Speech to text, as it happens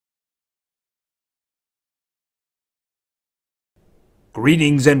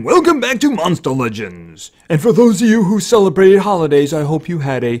Greetings and welcome back to Monster Legends. And for those of you who celebrated holidays, I hope you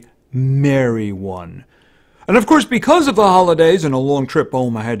had a merry one. And of course, because of the holidays and a long trip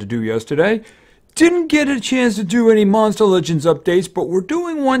home I had to do yesterday, didn't get a chance to do any Monster Legends updates, but we're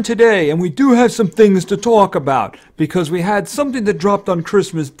doing one today, and we do have some things to talk about, because we had something that dropped on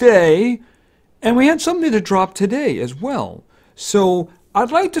Christmas Day, and we had something that dropped today as well. So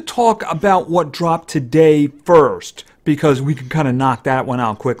I'd like to talk about what dropped today first, because we can kind of knock that one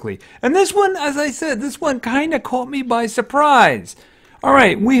out quickly. And this one, as I said, this one kind of caught me by surprise.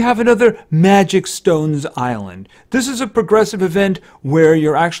 Alright, we have another Magic Stones Island. This is a progressive event where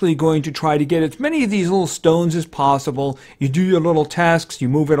you're actually going to try to get as many of these little stones as possible. You do your little tasks, you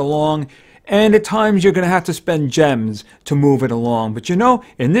move it along, and at times you're going to have to spend gems to move it along. But you know,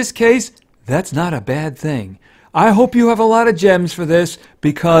 in this case, that's not a bad thing. I hope you have a lot of gems for this,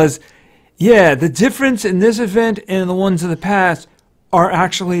 because yeah, the difference in this event and the ones in the past are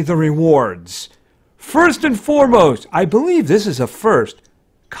actually the rewards. First and foremost, I believe this is a first.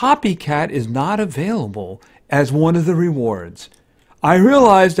 Copycat is not available as one of the rewards. I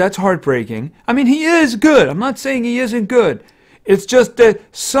realize that's heartbreaking. I mean, he is good. I'm not saying he isn't good. It's just that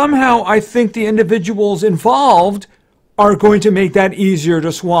somehow I think the individuals involved are going to make that easier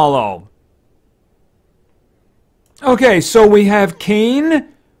to swallow. Okay, so we have Cain,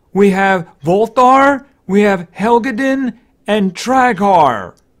 we have Volthar, we have Helgedin, and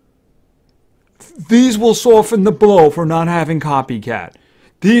Traghar. These will soften the blow for not having Copycat.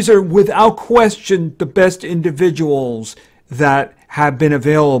 These are without question the best individuals that have been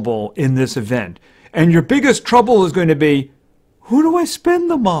available in this event. And your biggest trouble is going to be, who do I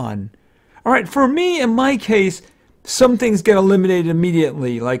spend them on? Alright, for me, in my case, some things get eliminated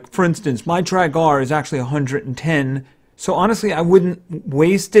immediately. Like, for instance, my Traghar is actually 110. So honestly, I wouldn't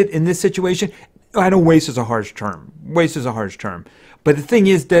waste it in this situation. I know waste is a harsh term. Waste is a harsh term. But the thing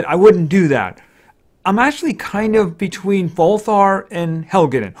is that I wouldn't do that. I'm actually kind of between Volthar and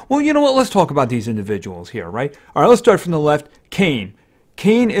Helgedin. Well, you know what? Let's talk about these individuals here, right? All right, let's start from the left. Cain.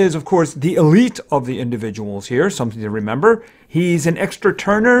 Cain is, of course, the elite of the individuals here. Something to remember. He's an extra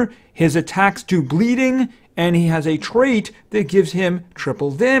turner. His attacks do bleeding. And he has a trait that gives him triple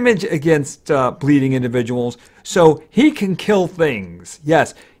damage against bleeding individuals. So he can kill things.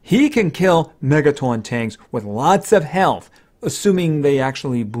 Yes, he can kill Megaton tanks with lots of health, assuming they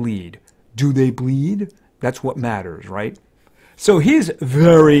actually bleed. Do they bleed? That's what matters, right? So he's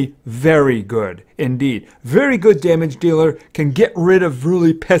very, very good indeed. Very good damage dealer, can get rid of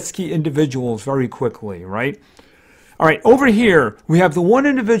really pesky individuals very quickly, right? Alright, over here, we have the one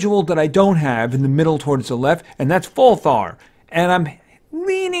individual that I don't have in the middle towards the left, and that's Volthar. And I'm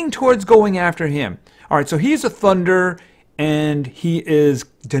leaning towards going after him. Alright, so he's a Thunder, and he is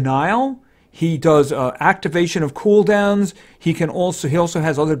Denial. He does activation of cooldowns. He also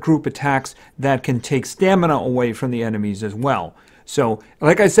has other group attacks that can take stamina away from the enemies as well. So,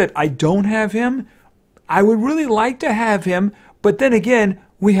 like I said, I don't have him. I would really like to have him, but then again,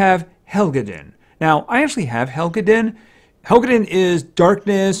 we have Helgedin. Now, I actually have Helgedin. Helgedin is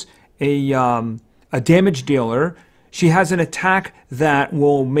Darkness, a damage dealer. She has an attack that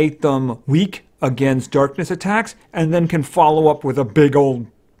will make them weak against Darkness attacks, and then can follow up with a big old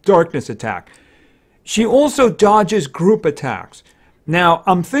Darkness attack. She also dodges group attacks. Now,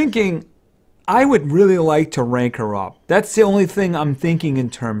 I'm thinking I would really like to rank her up. That's the only thing I'm thinking in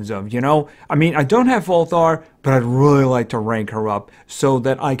terms of, you know. I mean, I don't have Volthar, but I'd really like to rank her up so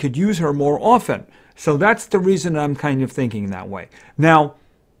that I could use her more often. So that's the reason I'm kind of thinking that way. Now,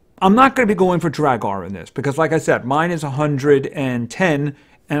 I'm not going to be going for Traghar in this, because like I said, mine is 110,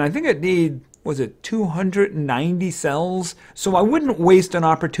 and I think I need, was it 290 cells? So I wouldn't waste an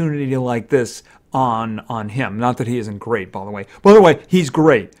opportunity like this on him. Not that he isn't great, by the way. By the way, he's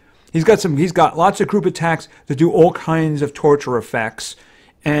great. He's got lots of group attacks that do all kinds of torture effects,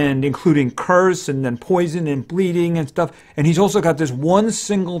 and including curse and then poison and bleeding and stuff. And he's also got this one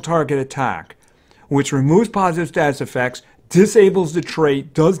single target attack, which removes positive status effects, disables the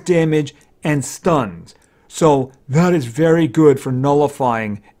trait, does damage, and stuns. So that is very good for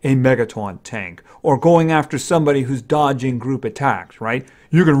nullifying a Megaton tank, or going after somebody who's dodging group attacks, right?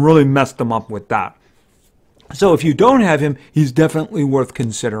 You can really mess them up with that. So if you don't have him, he's definitely worth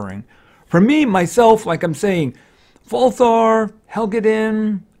considering. For me, myself, like I'm saying, Volthar,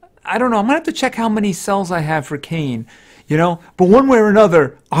 Helgedin, I don't know. I'm going to have to check how many cells I have for Cain, you know. But one way or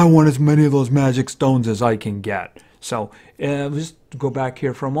another, I want as many of those magic stones as I can get. So let's go back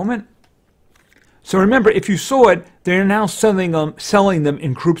here for a moment. So remember, if you saw it, they're now selling them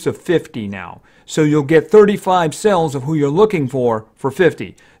in groups of 50 now. So you'll get 35 cells of who you're looking for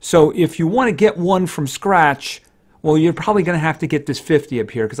 50. So if you want to get one from scratch, well, you're probably going to have to get this 50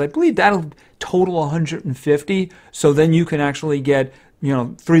 up here, because I believe that'll total 150. So then you can actually get,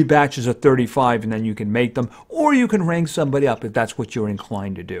 3 batches of 35, and then you can make them, or you can rank somebody up if that's what you're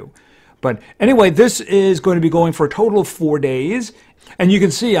inclined to do. But anyway, this is going to be going for a total of 4 days. And you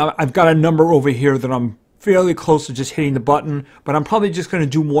can see I've got a number over here that I'm fairly close to just hitting the button, but I'm probably just going to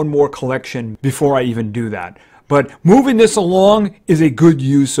do one more collection before I even do that. But moving this along is a good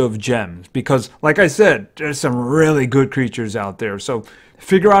use of gems because, like I said, there's some really good creatures out there. So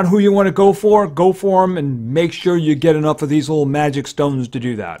figure out who you want to go for them, and make sure you get enough of these little magic stones to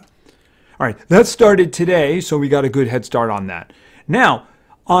do that. All right, that started today, so we got a good head start on that. Now,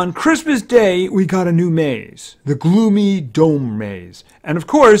 on Christmas Day, we got a new maze, the Gloomy Dome Maze. And of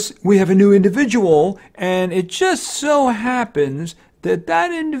course, we have a new individual, and it just so happens that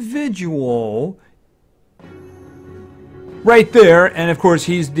that individual right there, and of course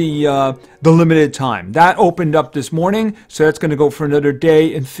he's the limited time. That opened up this morning, so that's going to go for another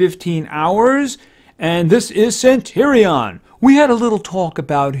day and 15 hours. And this is Centurion. We had a little talk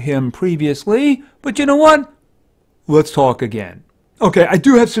about him previously, but you know what? Let's talk again. Okay, I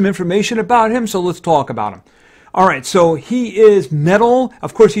do have some information about him, so let's talk about him. All right, so he is metal.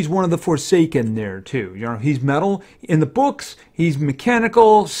 Of course, he's one of the Forsaken there, too. He's metal. In the books, he's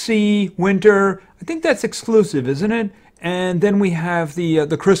mechanical, sea, winter. I think that's exclusive, isn't it? And then we have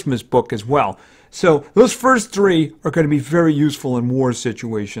the Christmas book as well. So those first 3 are going to be very useful in war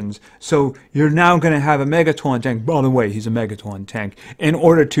situations. So you're now going to have a Megaton tank. By the way, he's a Megaton tank in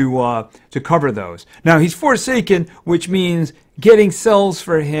order to cover those. Now he's Forsaken, which means getting cells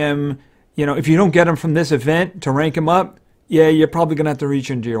for him. If you don't get him from this event to rank him up, yeah, you're probably going to have to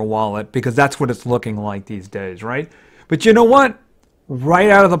reach into your wallet because that's what it's looking like these days, right? But you know what? Right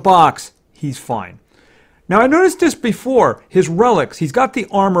out of the box, he's fine. Now, I noticed this before. His relics, he's got the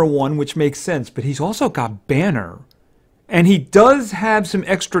armor one, which makes sense, but he's also got banner. And he does have some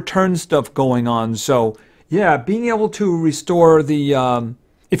extra turn stuff going on. So, yeah, being able to restore the,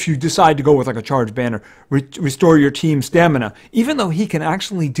 if you decide to go with like a charged banner, restore your team stamina, even though he can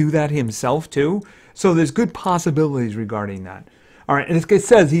actually do that himself too. So there's good possibilities regarding that. All right, and as it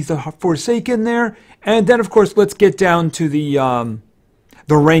says, he's a Forsaken there. And then, of course, let's get down to the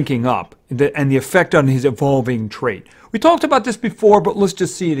ranking up and the effect on his evolving trait. We talked about this before, but let's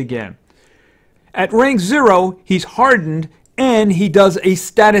just see it again. At rank 0, he's hardened, and he does a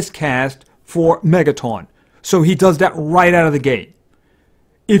status cast for Megaton. So he does that right out of the gate.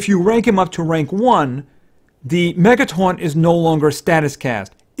 If you rank him up to rank 1, the Megaton is no longer status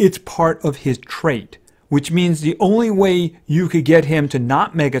cast. It's part of his trait, which means the only way you could get him to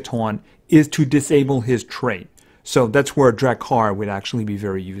not Megaton is to disable his trait. So that's where Drakkar would actually be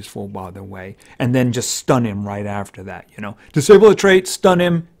very useful, by the way. And then just stun him right after that, Disable the trait, stun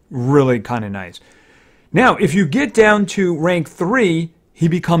him, really kind of nice. Now, if you get down to rank 3, he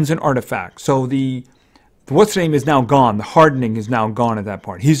becomes an artifact. So the what's name is now gone. The hardening is now gone at that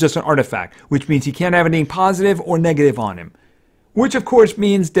point. He's just an artifact, which means he can't have anything positive or negative on him. Which, of course,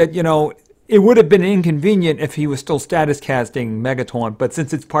 means that, it would have been inconvenient if he was still status casting Megaton, but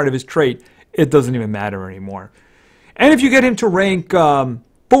since it's part of his trait, it doesn't even matter anymore. And if you get him to rank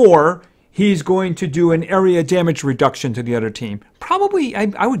 4, he's going to do an area damage reduction to the other team. Probably,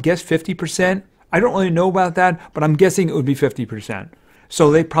 I would guess 50%. I don't really know about that, but I'm guessing it would be 50%.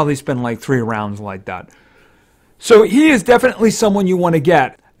 So they probably spend like 3 rounds like that. So he is definitely someone you want to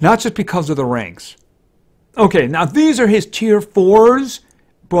get, not just because of the ranks. Okay, now these are his tier 4s,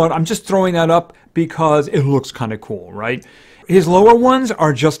 but I'm just throwing that up because it looks kind of cool, right? His lower ones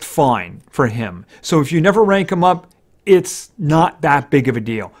are just fine for him. So if you never rank him up, it's not that big of a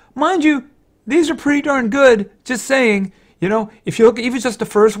deal. Mind you, these are pretty darn good, just saying. If you look at even just the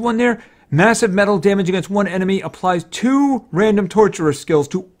first one there, massive metal damage against one enemy applies 2 random torturer skills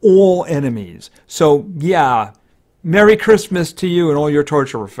to all enemies. So yeah, Merry Christmas to you and all your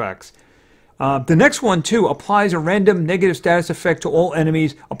torture effects. The next one, too, applies a random negative status effect to all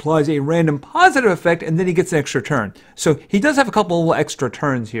enemies, applies a random positive effect, and then he gets an extra turn. So he does have a couple of extra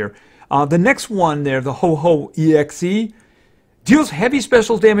turns here. The next one there, the Ho-Ho EXE, deals heavy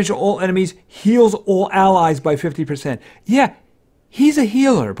special damage to all enemies, heals all allies by 50%. Yeah, he's a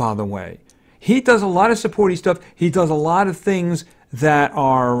healer, by the way. He does a lot of supporty stuff. He does a lot of things that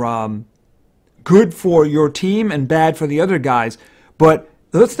are good for your team and bad for the other guys. But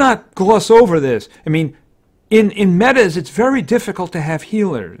let's not gloss over this. I mean, in metas, it's very difficult to have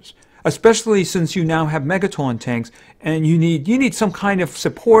healers, especially since you now have Megaton tanks, and you need some kind of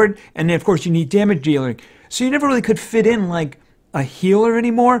support, and then, of course, you need damage dealing. So you never really could fit in like a healer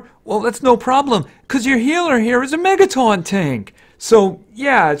anymore. Well, that's no problem, because your healer here is a Megaton tank. So,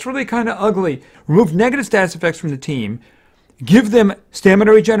 yeah, it's really kind of ugly. Remove negative status effects from the team. Give them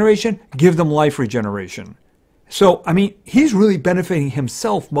stamina regeneration. Give them life regeneration. So, I mean, he's really benefiting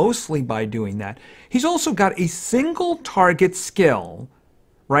himself mostly by doing that. He's also got a single target skill,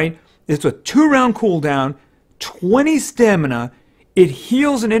 right? It's a 2-round cooldown, 20 stamina. It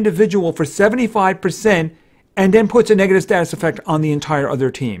heals an individual for 75% and then puts a negative status effect on the entire other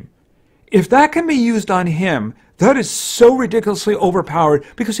team. If that can be used on him, that is so ridiculously overpowered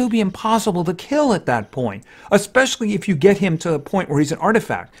because he'll be impossible to kill at that point, especially if you get him to the point where he's an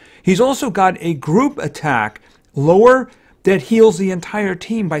artifact. He's also got a group attack lower that heals the entire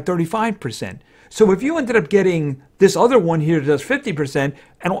team by 35%. So if you ended up getting this other one here that does 50%,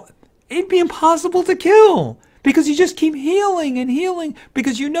 and it'd be impossible to kill because you just keep healing and healing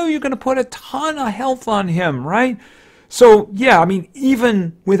because you know you're going to put a ton of health on him, right? So yeah, I mean,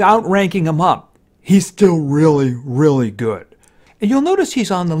 even without ranking him up, he's still really, really good. And you'll notice he's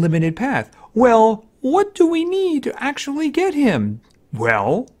on the limited path. Well, what do we need to actually get him?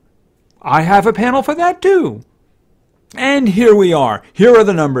 Well, I have a panel for that too. And here we are. Here are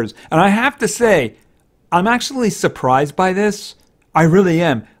the numbers. And I have to say, I'm actually surprised by this. I really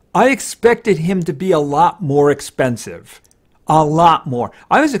am. I expected him to be a lot more expensive. A lot more.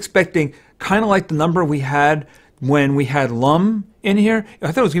 I was expecting kind of like the number we had when we had Lum in here. I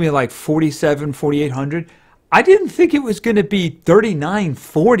thought it was going to be like 47, 4,800. I didn't think it was going to be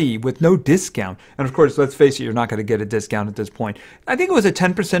 39.40 with no discount. And of course, let's face it, you're not going to get a discount at this point. I think it was a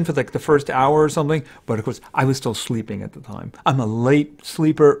 10% for like the first hour or something. But of course, I was still sleeping at the time. I'm a late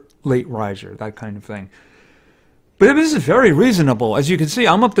sleeper, late riser, that kind of thing. But this is very reasonable. As you can see,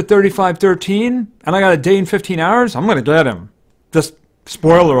 I'm up to 35.13, and I got a day and 15 hours. I'm going to get him. Just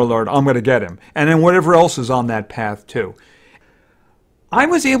spoiler alert, I'm going to get him. And then whatever else is on that path too. I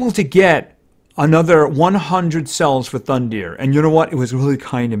was able to get another 100 cells for Thundir. And you know what? It was really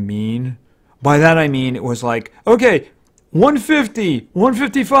kind of mean. By that I mean it was like, okay, 150,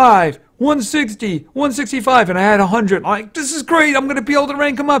 155, 160, 165, and I had 100. I'm like, this is great. I'm going to be able to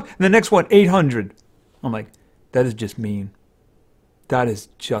rank them up. And the next one, 800. I'm like, that is just mean. That is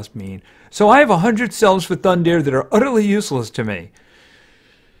just mean. So I have 100 cells for Thundir that are utterly useless to me.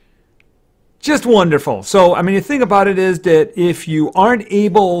 Just wonderful. So, I mean, the thing about it is that if you aren't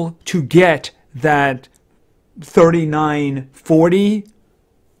able to get that 39.40,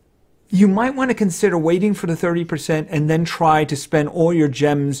 you might want to consider waiting for the 30% and then try to spend all your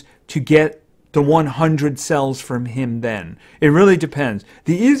gems to get the 100 cells from him then. It really depends.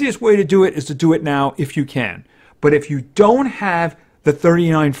 The easiest way to do it is to do it now if you can. But if you don't have the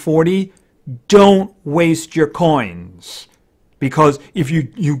 39.40, don't waste your coins. Because if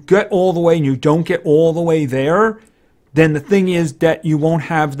you get all the way and you don't get all the way there, then the thing is that you won't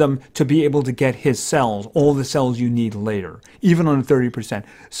have them to be able to get his cells, all the cells you need later, even on 30%.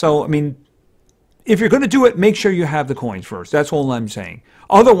 So, I mean, if you're going to do it, make sure you have the coins first. That's all I'm saying.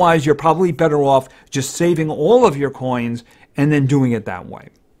 Otherwise, you're probably better off just saving all of your coins and then doing it that way.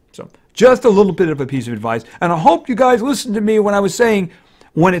 So, just a little bit of a piece of advice. And I hope you guys listened to me when I was saying,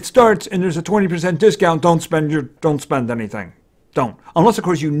 when it starts and there's a 20% discount, don't spend anything. Don't. Unless, of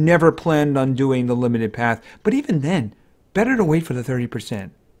course, you never planned on doing the limited path. But even then, better to wait for the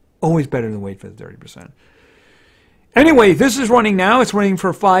 30%. Always better to wait for the 30%. Anyway, this is running now. It's running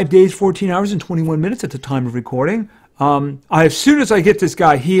for 5 days, 14 hours, and 21 minutes at the time of recording. As soon as I get this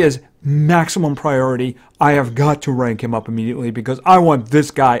guy, he is maximum priority. I have got to rank him up immediately because I want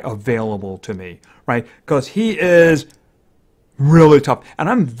this guy available to me, right? Because he is really tough. And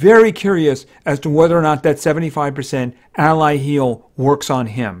I'm very curious as to whether or not that 75% ally heal works on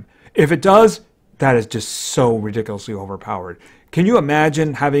him. If it does, that is just so ridiculously overpowered. Can you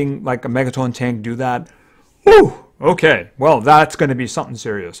imagine having like a Megaton tank do that? Whew, okay, well, that's going to be something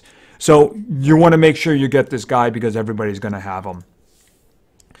serious. So you want to make sure you get this guy because everybody's going to have him.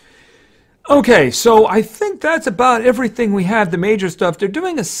 Okay, so I think that's about everything we have, the major stuff. They're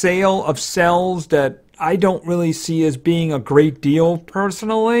doing a sale of cells that I don't really see as being a great deal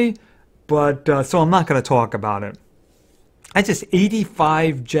personally, but so I'm not going to talk about it. I just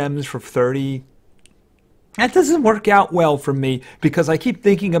 85 gems for 30. That doesn't work out well for me because I keep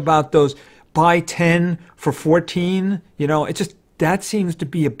thinking about those buy 10 for 14. You know, it just, that seems to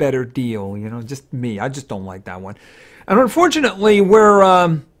be a better deal. You know, just me. I just don't like that one. And unfortunately,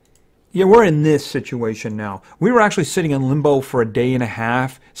 we're in this situation now. We were actually sitting in limbo for a day and a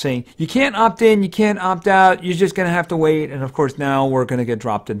half saying, you can't opt in, you can't opt out, you're just going to have to wait. And of course, now we're going to get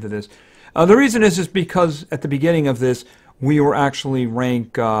dropped into this. The reason is because at the beginning of this, we were actually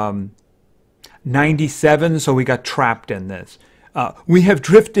rank 97, so we got trapped in this. We have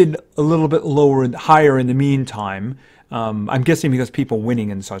drifted a little bit lower and higher in the meantime. I'm guessing because people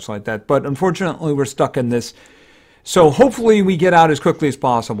winning and such like that. But unfortunately, we're stuck in this. So hopefully we get out as quickly as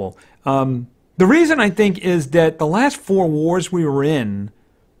possible. The reason I think is that the last 4 wars we were in,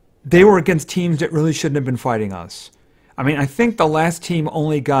 they were against teams that really shouldn't have been fighting us. I mean, I think the last team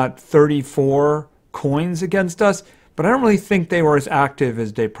only got 34 coins against us, but I don't really think they were as active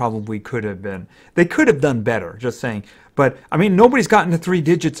as they probably could have been. They could have done better, just saying. But, I mean, nobody's gotten to 3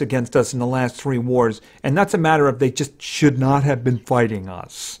 digits against us in the last 3 wars, and that's a matter of they just should not have been fighting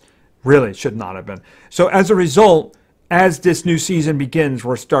us. Really should not have been. So, as a result, as this new season begins,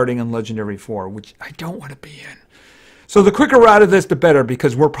 we're starting in Legendary 4, which I don't want to be in. So the quicker we're out of this, the better,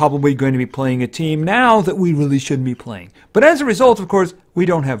 because we're probably going to be playing a team now that we really shouldn't be playing. But as a result, of course, we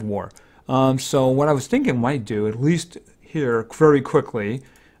don't have war. So what I was thinking I might do, at least here very quickly,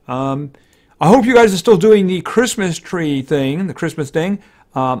 I hope you guys are still doing the Christmas tree thing, the Christmas thing.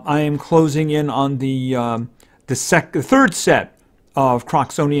 I am closing in on the third set of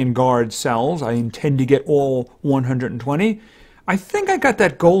Croxonian Guard cells. I intend to get all 120. I think I got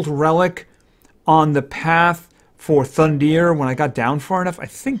that gold relic on the path for Thundir when I got down far enough. I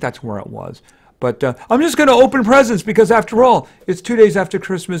think that's where it was. But I'm just going to open presents because, after all, it's 2 days after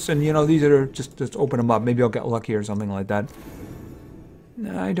Christmas, and, you know, these are just open them up. Maybe I'll get lucky or something like that.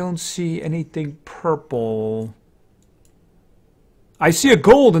 I don't see anything purple. I see a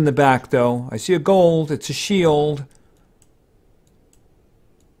gold in the back, though. I see a gold. It's a shield.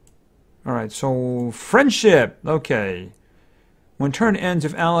 All right, so friendship. Okay. When turn ends,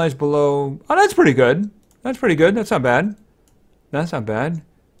 if allies below... Oh, that's pretty good. That's pretty good. That's not bad. That's not bad.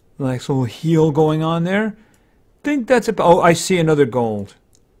 Like a little heal going on there. Think that's about... Oh, I see another gold.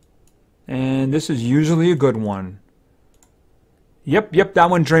 And this is usually a good one. Yep,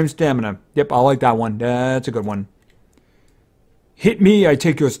 that one drains stamina. Yep, I like that one. That's a good one. Hit me, I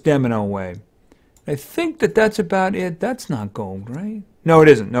take your stamina away. I think that's about it. That's not gold, right? No, it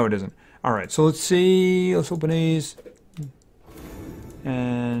isn't. No, it isn't. All right, so let's see. Let's open these.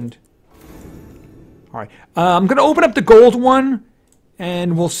 And... All right, I'm going to open up the gold one,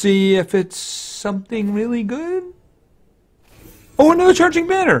 and we'll see if it's something really good. Oh, another charging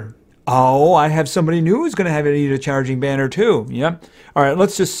banner. Oh, I have somebody new who's going to need a charging banner too. Yep. All right,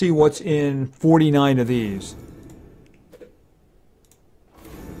 let's just see what's in 49 of these.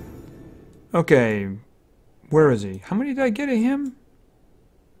 Okay, where is he? How many did I get of him?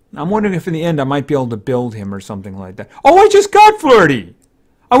 I'm wondering if in the end I might be able to build him or something like that. Oh, I just got Flirty!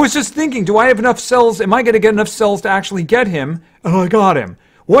 I was just thinking, do I have enough cells? Am I going to get enough cells to actually get him? And I got him.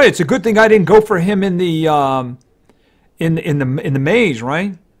 Boy, it's a good thing I didn't go for him in the maze,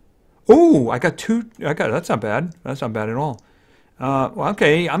 right? Oh, I got two. That's not bad. That's not bad at all. Well,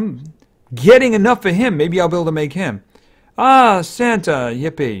 okay, I'm getting enough for him. Maybe I'll be able to make him. Ah, Santa,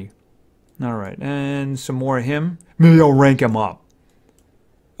 yippee! All right, and some more of him. Maybe I'll rank him up.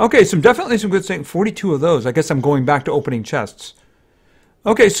 Okay, so definitely some good things. 42 of those. I guess I'm going back to opening chests.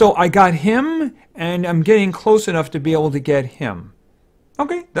 Okay, so I got him, and I'm getting close enough to be able to get him.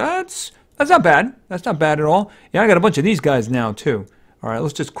 Okay, that's not bad. That's not bad at all. Yeah, I got a bunch of these guys now, too. All right,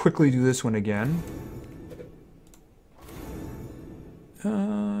 let's just quickly do this one again.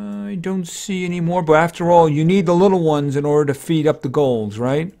 I don't see any more, but after all, you need the little ones in order to feed up the golds,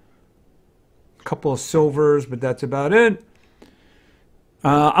 right? A couple of silvers, but that's about it.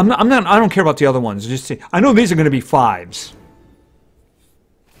 I don't care about the other ones. Just see. I know these are going to be 5s.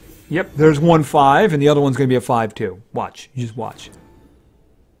 Yep, there's one 5, and the other one's going to be a 5 too. Watch. You just watch.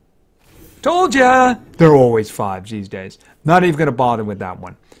 Told ya! They're always 5s these days. Not even going to bother with that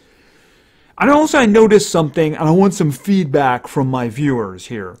one. And also I noticed something, and I want some feedback from my viewers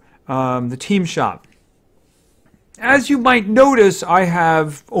here. The team shop. As you might notice, I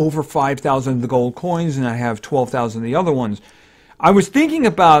have over 5,000 of the gold coins, and I have 12,000 of the other ones. I was thinking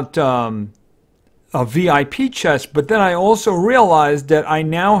about... a VIP chest, but then I also realized that I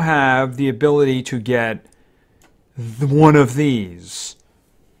now have the ability to get one of these.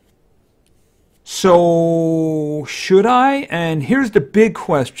 So, should I? And here's the big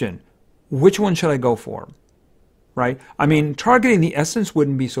question. Which one should I go for? Right? I mean, targeting the essence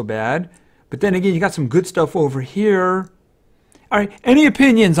wouldn't be so bad, but then again, you got some good stuff over here. All right, any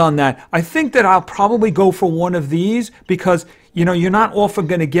opinions on that? I think that I'll probably go for one of these because, you know, you're not often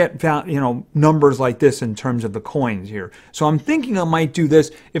going to get, you know, numbers like this in terms of the coins here. So I'm thinking I might do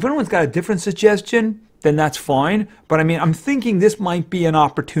this. If anyone's got a different suggestion, then that's fine. But I mean, I'm thinking this might be an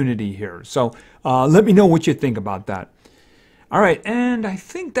opportunity here. So let me know what you think about that. All right, and I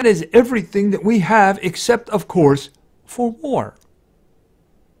think that is everything that we have except, of course, for war.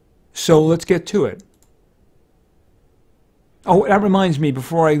 So let's get to it. Oh, that reminds me,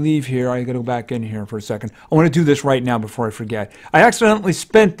 before I leave here, I gotta go back in here for a second. I want to do this right now before I forget. I accidentally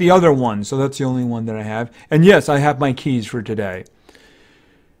spent the other one, so that's the only one that I have. And yes, I have my keys for today.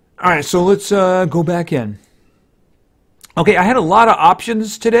 Alright, so let's go back in. Okay, I had a lot of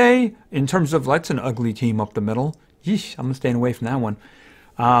options today in terms of, that's an ugly team up the middle. Yeesh, I'm staying away from that one.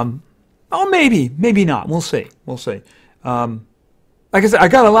 Oh, maybe not. We'll see. We'll see. Like I said, I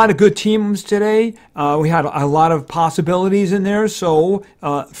got a lot of good teams today. We had a lot of possibilities in there, so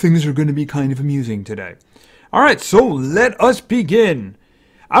things are going to be kind of amusing today. All right, so let us begin.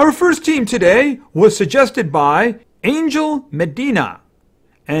 Our first team today was suggested by Angel Medina.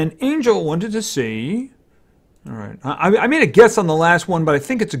 And Angel wanted to see... All right, I made a guess on the last one, but I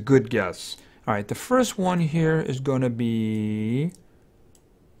think it's a good guess. All right, the first one here is going to be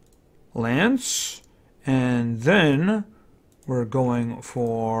Lance, and then we're going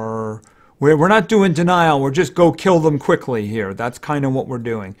for... We're not doing denial, we're just go kill them quickly here. That's kind of what we're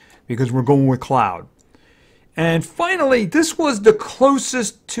doing, because we're going with Cloud. And finally, this was the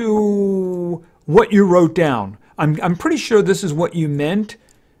closest to what you wrote down. I'm pretty sure this is what you meant,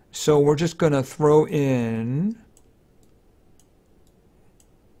 so we're just going to throw in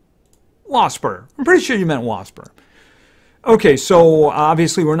Wasper. I'm pretty sure you meant Wasper. Okay, so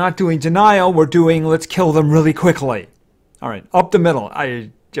obviously we're not doing denial, we're doing let's kill them really quickly. All right, up the middle.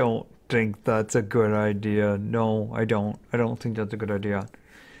 I don't think that's a good idea. No, I don't. I don't think that's a good idea.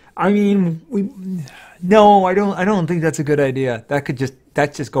 I mean, no, I don't think that's a good idea.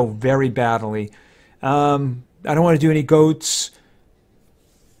 That just go very badly. I don't want to do any goats.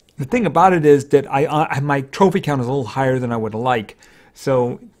 The thing about it is that my trophy count is a little higher than I would like,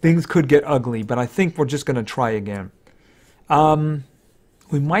 so things could get ugly. But I think we're just going to try again.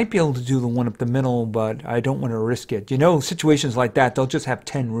 We might be able to do the one up the middle, but I don't want to risk it. You know, situations like that, they'll just have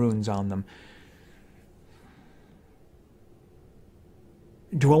 10 runes on them.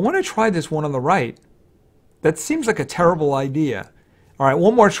 Do I want to try this one on the right? That seems like a terrible idea. All right,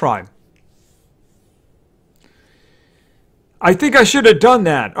 one more try. I think I should have done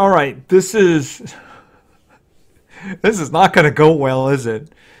that. All right, this is not going to go well, is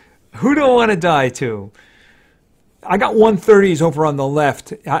it? Who do I want to die to? I got 130s over on the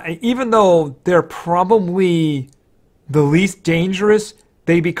left. Even though they're probably the least dangerous,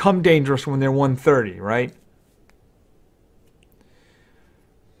 they become dangerous when they're 130, right?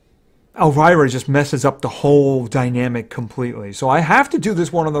 Elvira just messes up the whole dynamic completely. So I have to do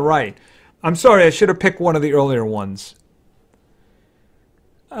this one on the right. I'm sorry, I should have picked one of the earlier ones.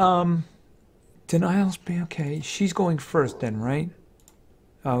 Denials be okay. She's going first then, right?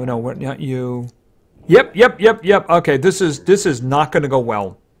 Oh no, what, not you. Yep. Okay, this is not going to go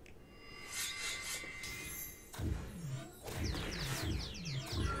well.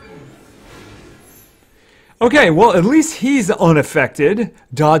 Okay, well, at least he's unaffected.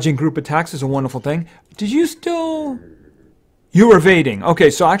 Dodging group attacks is a wonderful thing. Did you still... You were evading. Okay,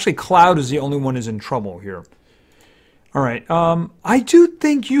 so actually Cloud is the only one who's in trouble here. All right, I do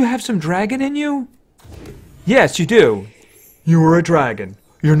think you have some dragon in you. Yes, you do. You were a dragon.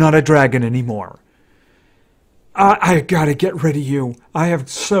 You're not a dragon anymore. I gotta get rid of you. I have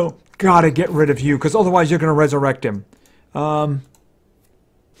so gotta get rid of you, because otherwise you're gonna resurrect him.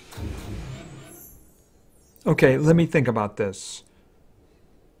 Okay, let me think about this.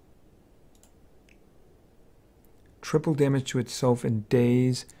 Triple damage to itself in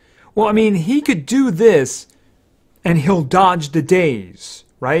days. Well, I mean, he could do this, and he'll dodge the days,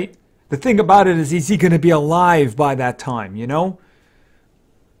 right? The thing about it is he going to be alive by that time, you know?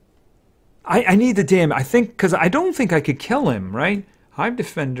 I need the damage. I think, because I don't think I could kill him, right? Hive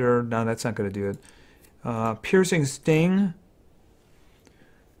Defender, no, that's not going to do it. Piercing Sting.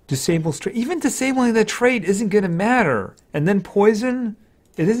 Disable trait. Even disabling the trait isn't going to matter. And then Poison,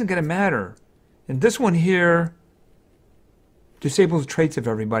 it isn't going to matter. And this one here disables the traits of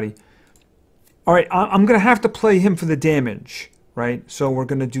everybody. All right, I'm going to have to play him for the damage, right? So we're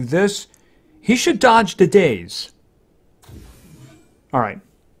going to do this. He should dodge the days. All right.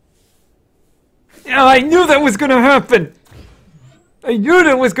 Yeah, I knew that was going to happen. I knew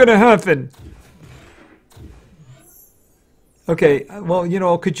that was going to happen. Okay, well, you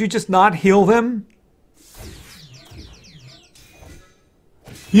know, could you just not heal them?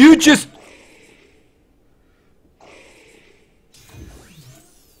 You just...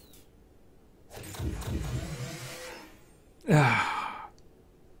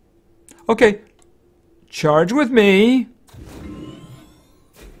 Okay, charge with me.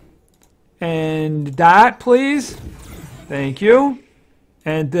 And that, please. Thank you.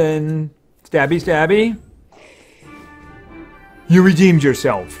 And then stabby, stabby. You redeemed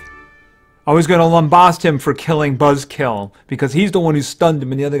yourself. I was going to lambast him for killing Buzzkill, because he's the one who stunned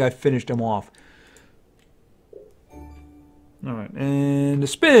him and the other guy finished him off. Alright, and a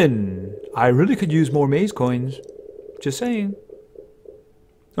spin. I really could use more maze coins. Just saying.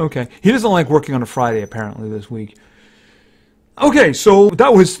 Okay, he doesn't like working on a Friday apparently this week. Okay, so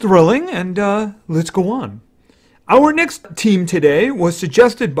that was thrilling, and let's go on. Our next team today was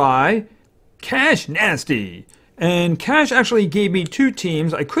suggested by Cash Nasty. And Cash actually gave me 2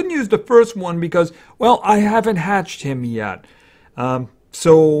 teams. I couldn't use the first one because, well, I haven't hatched him yet.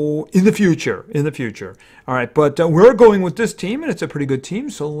 So, in the future. All right, but we're going with this team, and it's a pretty good team.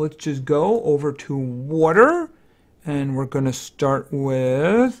 So let's just go over to water. And we're going to start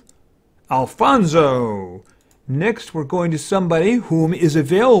with Alfonso. Next, we're going to somebody whom is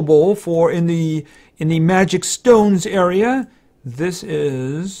available for in the Magic Stones area. This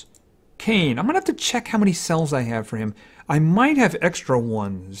is Kane. I'm going to have to check how many cells I have for him. I might have extra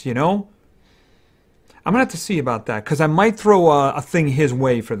ones, you know? I'm going to have to see about that, because I might throw a thing his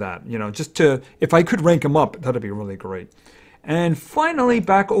way for that, you know, just to, if I could rank him up, that'd be really great. And finally,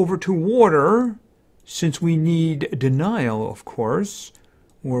 back over to water, since we need denial, of course,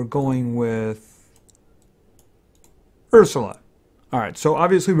 we're going with Ursula. All right, so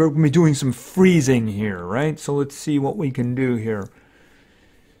obviously we're going to be doing some freezing here, right? So let's see what we can do here.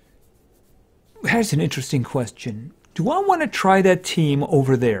 Here's an interesting question. Do I want to try that team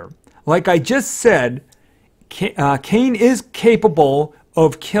over there? Like I just said, Kane is capable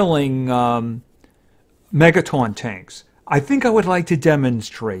of killing Megaton tanks. I think I would like to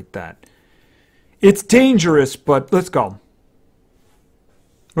demonstrate that. It's dangerous, but let's go.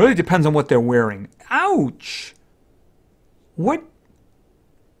 Really depends on what they're wearing. Ouch! What?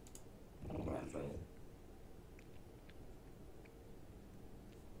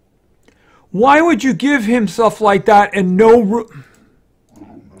 Why would you give him stuff like that and no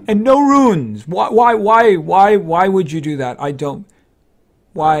runes? Why would you do that? I don't.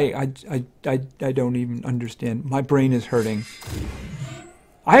 Why? I don't even understand. My brain is hurting.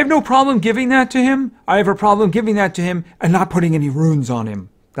 I have no problem giving that to him. I have a problem giving that to him and not putting any runes on him.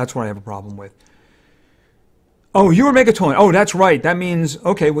 That's what I have a problem with. Oh, you were Megaton. Oh, that's right. That means,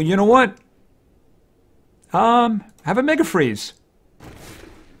 okay, well, you know what? Have a Mega Freeze.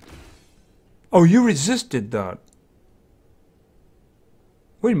 Oh, you resisted that.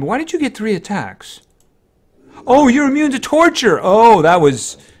 Wait a minute, why did you get 3 attacks? Oh, you're immune to torture. Oh, that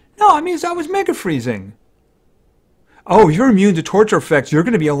was... No, I mean, that was Mega Freezing. Oh, you're immune to torture effects. You're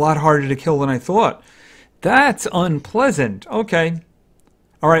going to be a lot harder to kill than I thought. That's unpleasant. Okay.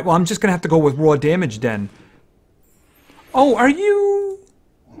 All right, well, I'm just going to have to go with raw damage then. Oh, are you...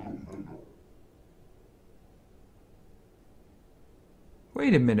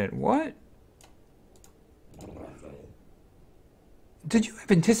 Wait a minute, what? Did you have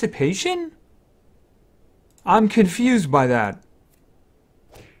anticipation? I'm confused by that.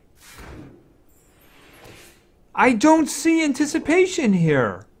 I don't see anticipation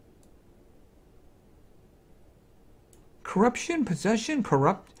here. Corruption, possession,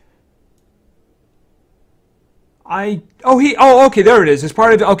 corrupt. Oh, okay, there it is. It's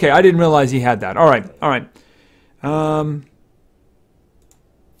part of, okay, I didn't realize he had that. All right.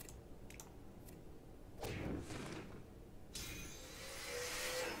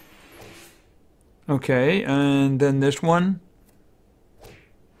 Okay, and then this one.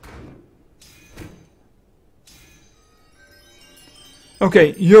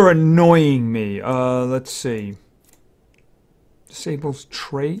 Okay, you're annoying me. Let's see. Disables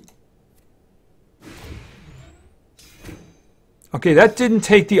trait. Okay, that didn't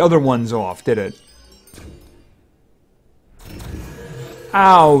take the other ones off, did it?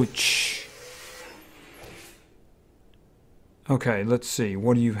 Ouch. Okay, let's see.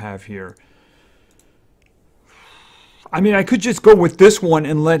 What do you have here? I mean, I could just go with this one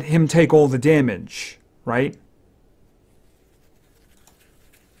and let him take all the damage, right?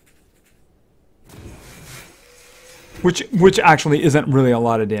 Which actually isn't really a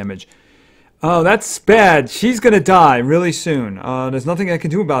lot of damage. Oh, that's bad. She's going to die really soon. There's nothing I can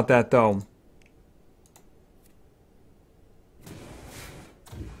do about that, though.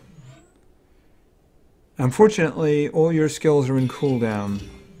 Unfortunately, all your skills are in cooldown.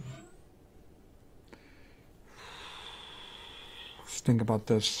 Let's think about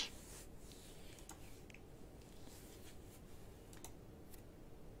this.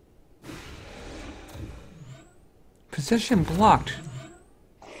 Possession blocked.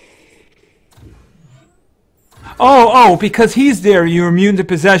 Oh, because he's there, you're immune to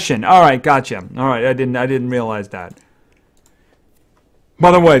possession. All right, gotcha. All right, I didn't realize that.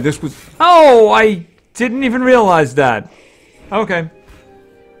 By the way, this was... Oh, I didn't even realize that. Okay.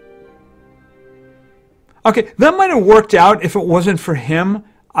 Okay, that might have worked out if it wasn't for him.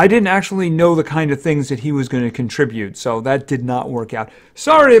 I didn't actually know the kind of things that he was going to contribute, so that did not work out.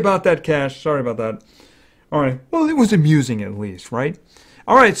 Sorry about that, Cash. Sorry about that. All right. Well, it was amusing at least, right?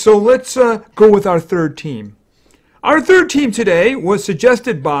 All right, so let's go with our third team. Our third team today was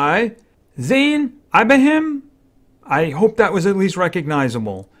suggested by Zain Ibrahim. I hope that was at least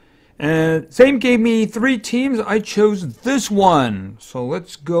recognizable. And Zain gave me 3 teams. I chose this one. So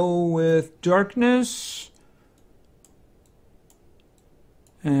let's go with Darkness.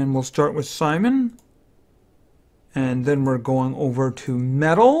 And we'll start with Simon. And then we're going over to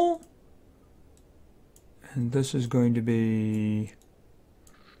Metal. And this is going to be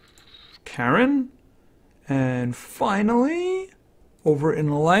Karen. And finally, over in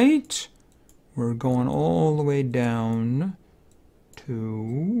Light, we're going all the way down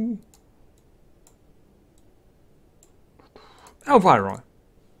to Elvira.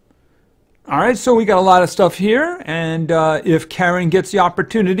 Alright, so we got a lot of stuff here, and if Karen gets the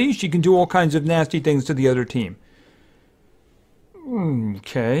opportunity, she can do all kinds of nasty things to the other team.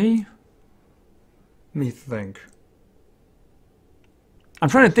 Okay. Let me think. I'm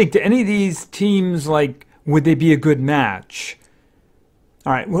trying to think, do any of these teams, like, would they be a good match?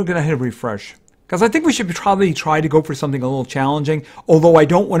 Alright, we're going to hit a refresh. Because I think we should probably try to go for something a little challenging, although I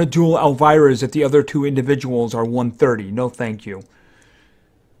don't want to duel Elvira's if the other 2 individuals are 130. No thank you.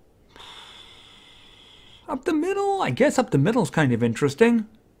 Up the middle? I guess up the middle is kind of interesting.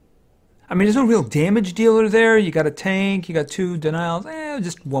 I mean, there's no real damage dealer there. You got a tank, you got 2 denials.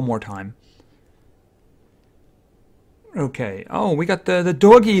 Just one more time. Okay. Oh, we got the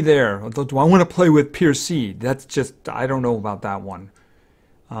doggy there. Do I want to play with Pierce Seed? That's just, I don't know about that one.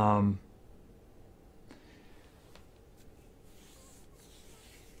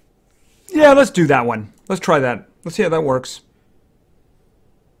 Yeah, let's do that one. Let's try that. Let's see how that works.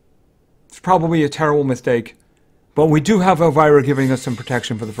 It's probably a terrible mistake. But we do have Elvira giving us some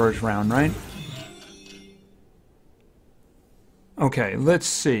protection for the first round, right? Okay, let's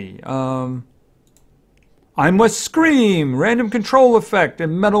see. I must scream! Random control effect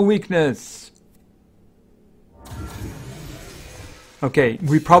and metal weakness. Okay,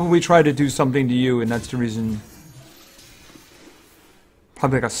 we probably tried to do something to you, and that's the reason.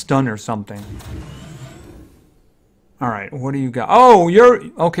 Probably like a stun or something. Alright, what do you got? Oh,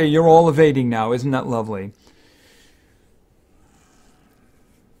 okay, you're all evading now. Isn't that lovely?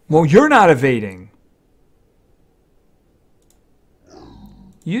 Well, you're not evading.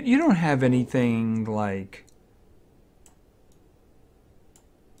 You don't have anything like...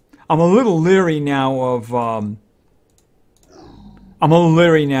 I'm a little leery now of... I'm a little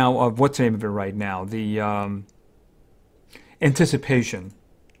leery now of... What's the name of it right now? The... Anticipation.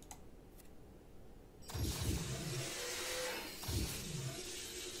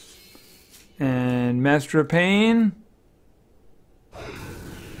 And Master of Pain.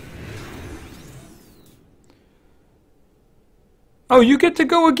 Oh, you get to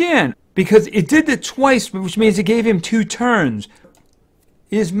go again. Because it did it twice, which means it gave him 2 turns.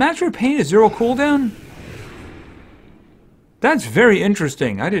 Is Master of Pain a 0 cooldown? That's very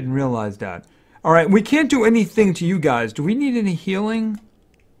interesting. I didn't realize that. Alright, we can't do anything to you guys. Do we need any healing?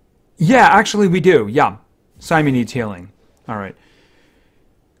 Yeah, actually we do. Yeah. Simon needs healing. Alright.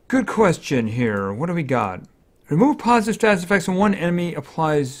 Good question here. What do we got? Remove positive status effects when one enemy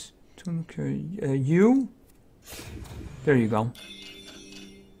applies to you. There you go.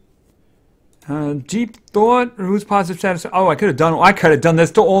 Deep thought. Removes positive status. Oh, I could have done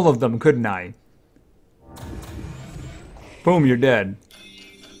this to all of them, couldn't I? Boom, you're dead.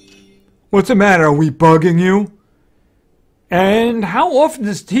 What's the matter? Are we bugging you? And how often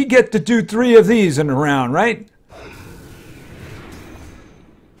does he get to do 3 of these in a round, right?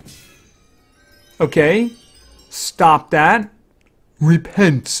 Okay. Stop that.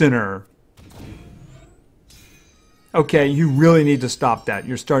 Repent, sinner. Okay, you really need to stop that.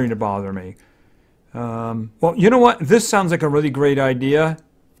 You're starting to bother me. Well, you know what? This sounds like a really great idea.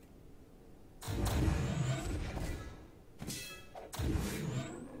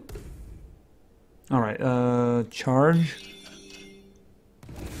 Alright, charge.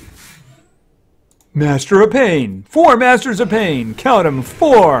 Master of Pain. 4 Masters of Pain. Count them,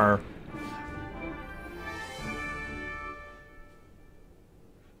 4.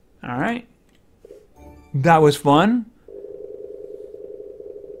 Alright. That was fun.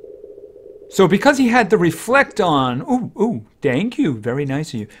 So because he had the reflect on... Ooh, thank you. Very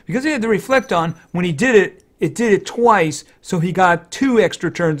nice of you. Because he had the reflect on, when he did it, it did it twice, so he got 2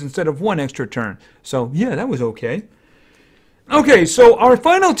 extra turns instead of 1 extra turn. So, yeah, that was okay. Okay, so our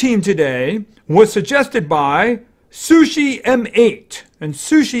final team today was suggested by Sushi M8. And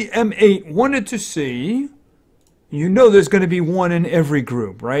Sushi M8 wanted to see, you know there's going to be one in every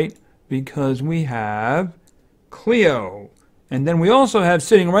group, right? Because we have Cleo. And then we also have,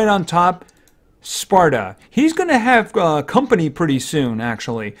 sitting right on top, Sparta. He's going to have company pretty soon,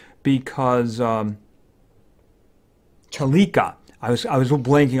 actually, because Chalika, I was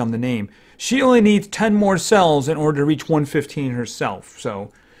blanking on the name. She only needs 10 more cells in order to reach 115 herself.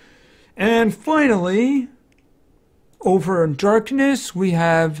 So, and finally, over in darkness, we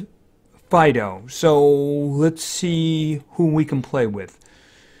have Fido. So let's see who we can play with.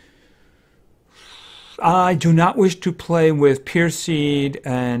 I do not wish to play with Pierseed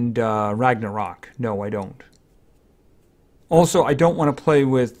and Ragnarok. No, I don't. Also, I don't want to play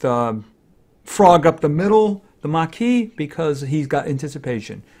with Frog up the middle, the Maquis, because he's got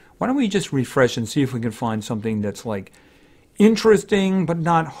anticipation. Why don't we just refresh and see if we can find something that's like interesting but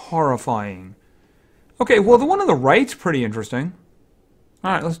not horrifying. Okay, well, the one on the right's pretty interesting.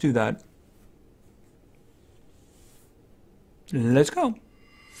 All right, let's do that. Let's go.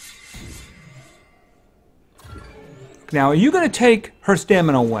 Now, are you going to take her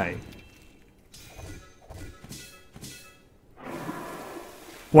stamina away?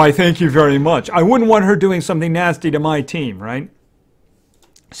 Why, thank you very much. I wouldn't want her doing something nasty to my team, right?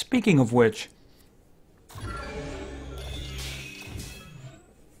 Speaking of which,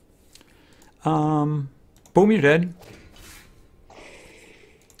 boom, you're dead.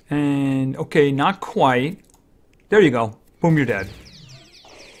 And, okay, not quite. There you go. Boom, you're dead.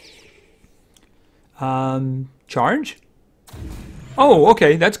 Charge? Oh,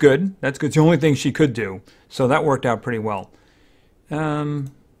 okay, that's good. That's good. It's the only thing she could do. So that worked out pretty well.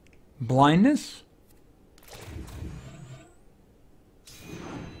 Blindness?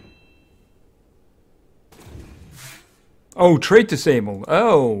 Oh, trait disabled.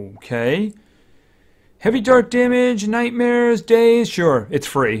 Oh, okay. Heavy dark damage, nightmares, days. Sure, it's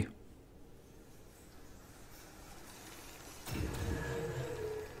free.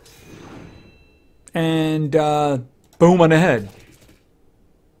 And, boom on the head.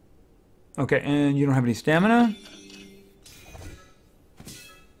 Okay, and you don't have any stamina?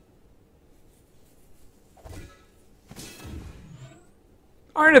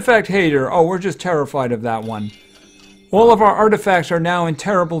 Artifact hater. Oh, we're just terrified of that one. All of our artifacts are now in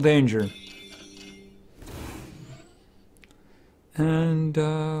terrible danger. And,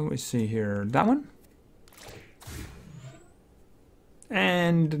 let's see here. That one?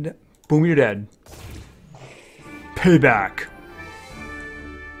 And, boom, you're dead. Payback.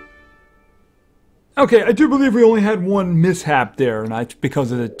 Okay, I do believe we only had one mishap there, and that's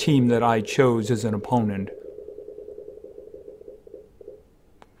because of the team that I chose as an opponent.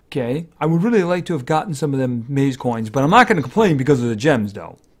 Okay, I would really like to have gotten some of them maze coins, but I'm not going to complain because of the gems,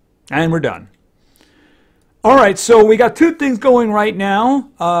 though. And we're done. Alright, so we got two things going right now.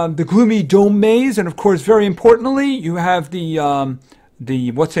 The Gloomy Dome Maze, and of course, very importantly, you have the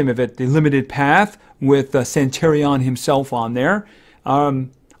what's the name of it? The Limited Path with Santarion himself on there.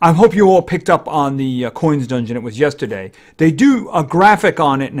 I hope you all picked up on the Coins Dungeon. It was yesterday. They do a graphic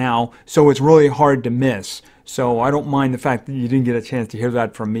on it now, so it's really hard to miss. So I don't mind the fact that you didn't get a chance to hear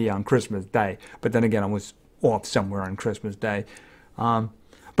that from me on Christmas Day. But then again, I was off somewhere on Christmas Day. But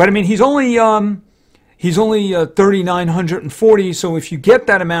I mean, he's only 3,940. So if you get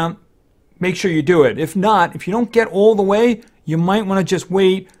that amount, make sure you do it. If not, if you don't get all the way, you might want to just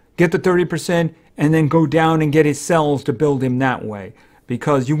wait, get the 30%, and then go down and get his cells to build him that way.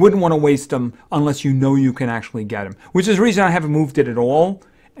 Because you wouldn't want to waste them unless you know you can actually get him. Which is the reason I haven't moved it at all.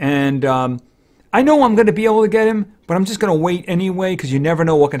 And I know I'm going to be able to get him, but I'm just going to wait anyway because you never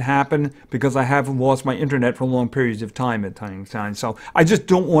know what can happen because I have lost my internet for long periods of time at times. So I just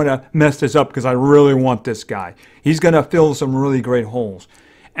don't want to mess this up because I really want this guy. He's going to fill some really great holes.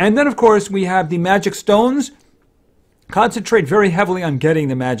 And then, of course, we have the magic stones. Concentrate very heavily on getting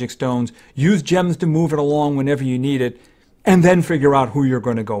the magic stones. Use gems to move it along whenever you need it. And then figure out who you're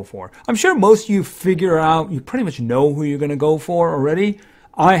going to go for. I'm sure most of you figure out, you pretty much know who you're going to go for already.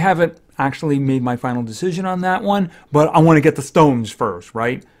 I haven't actually made my final decision on that one, but I want to get the stones first,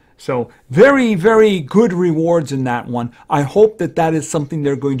 right? So very, very good rewards in that one. I hope that that is something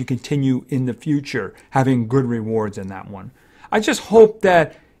they're going to continue in the future, having good rewards in that one. I just hope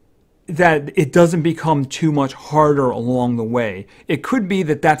that it doesn't become too much harder along the way. It could be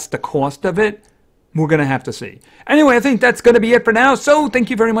that that's the cost of it. We're going to have to see. Anyway, I think that's going to be it for now. So thank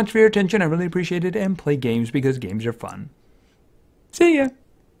you very much for your attention. I really appreciate it. And play games because games are fun. See ya.